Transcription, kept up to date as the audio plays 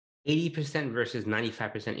80% versus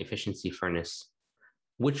 95% efficiency furnace.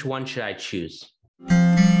 Which one should I choose?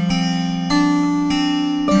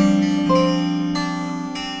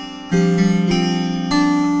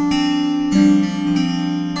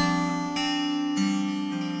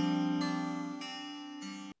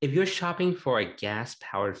 If you're shopping for a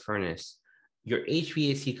gas-powered furnace, your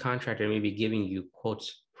HVAC contractor may be giving you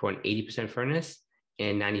quotes for an 80% furnace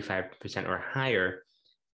and 95% or higher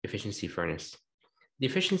efficiency furnace. The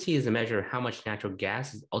efficiency is a measure of how much natural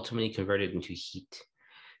gas is ultimately converted into heat.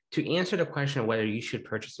 To answer the question of whether you should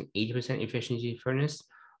purchase an 80% efficiency furnace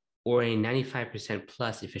or a 95%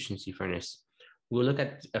 plus efficiency furnace, we'll look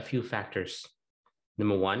at a few factors.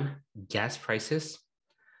 Number one, gas prices.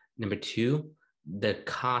 Number two, the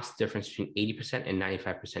cost difference between 80% and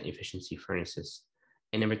 95% efficiency furnaces.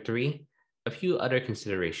 And number three, a few other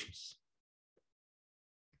considerations.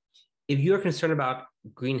 If you're concerned about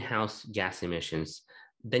greenhouse gas emissions,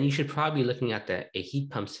 then you should probably be looking at a heat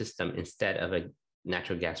pump system instead of a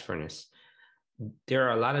natural gas furnace. There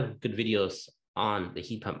are a lot of good videos on the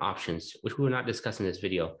heat pump options, which we will not discuss in this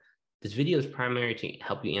video. This video is primarily to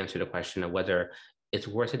help you answer the question of whether it's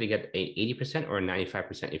worth it to get an 80% or a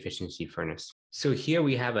 95% efficiency furnace. So here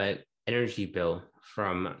we have an energy bill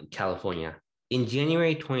from California. In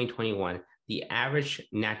January 2021, the average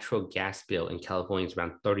natural gas bill in California is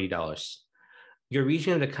around $30. Your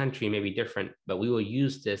region of the country may be different, but we will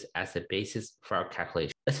use this as the basis for our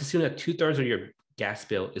calculation. Let's assume that 2/3 of your gas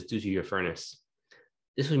bill is due to your furnace.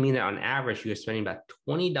 This would mean that on average, you're spending about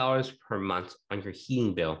 $20 per month on your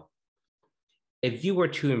heating bill. If you were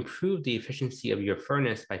to improve the efficiency of your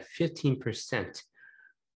furnace by 15%,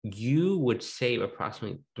 you would save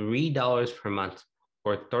approximately $3 per month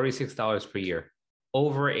or $36 per year.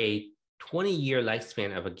 Over a 20-year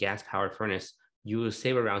lifespan of a gas-powered furnace, you will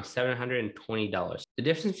save around $720. The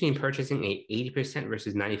difference between purchasing a 80%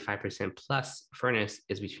 versus 95% plus furnace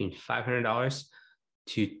is between $500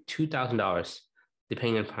 to $2,000,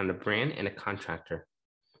 depending upon the brand and the contractor.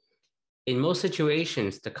 In most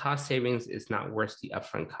situations, the cost savings is not worth the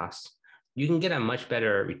upfront cost. You can get a much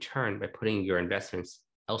better return by putting your investments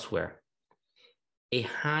elsewhere. A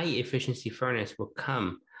high efficiency furnace will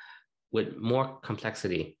come with more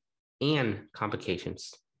complexity and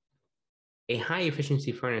complications. A high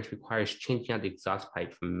efficiency furnace requires changing out the exhaust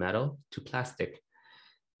pipe from metal to plastic.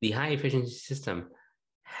 The high efficiency system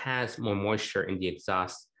has more moisture in the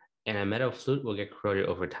exhaust, and a metal flute will get corroded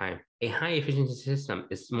over time. A high efficiency system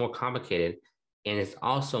is more complicated and is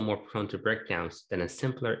also more prone to breakdowns than a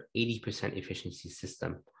simpler 80% efficiency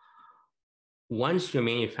system. Once your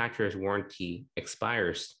manufacturer's warranty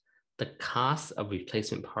expires, the cost of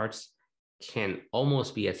replacement parts can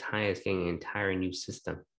almost be as high as getting an entire new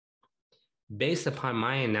system. Based upon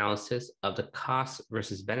my analysis of the cost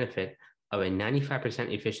versus benefit of a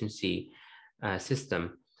 95% efficiency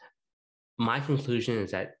system, my conclusion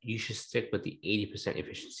is that you should stick with the 80%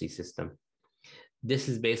 efficiency system. This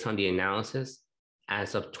is based on the analysis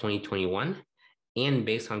as of 2021 and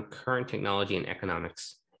based on current technology and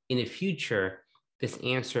economics. In the future, this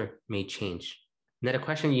answer may change. Now, the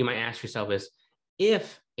question you might ask yourself is,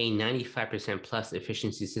 if a 95% plus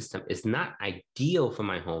efficiency system is not ideal for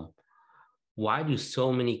my home, why do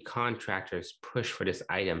so many contractors push for this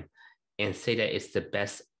item and say that it's the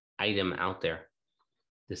best item out there?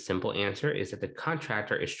 The simple answer is that the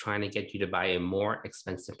contractor is trying to get you to buy a more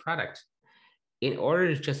expensive product. In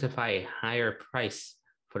order to justify a higher price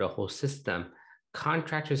for the whole system,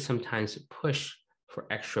 contractors sometimes push for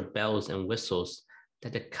extra bells and whistles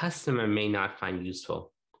that the customer may not find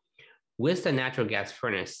useful. With the natural gas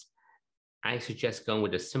furnace, I suggest going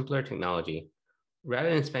with a simpler technology. Rather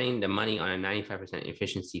than spending the money on a 95%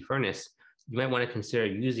 efficiency furnace, you might want to consider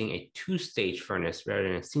using a two-stage furnace rather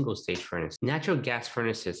than a single-stage furnace. Natural gas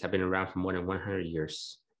furnaces have been around for more than 100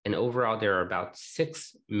 years. And overall, there are about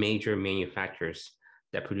 6 major manufacturers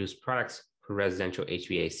that produce products for residential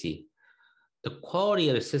HVAC. The quality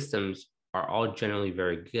of the systems are all generally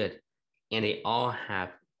very good, and they all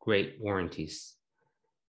have great warranties.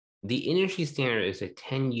 The industry standard is a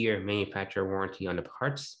 10-year manufacturer warranty on the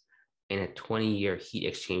parts and a 20-year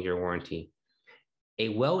heat exchanger warranty. A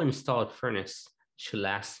well-installed furnace should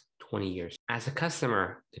last 20 years. As a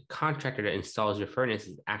customer, the contractor that installs your furnace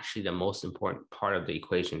is actually the most important part of the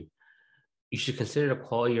equation. You should consider the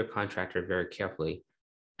quality of your contractor very carefully.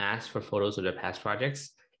 Ask for photos of their past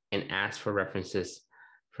projects and ask for references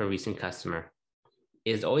from a recent customer.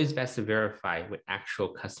 It is always best to verify with actual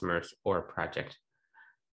customers or a project.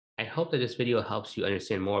 I hope that this video helps you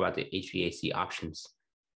understand more about the HVAC options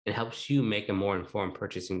and helps you make a more informed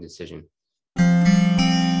purchasing decision.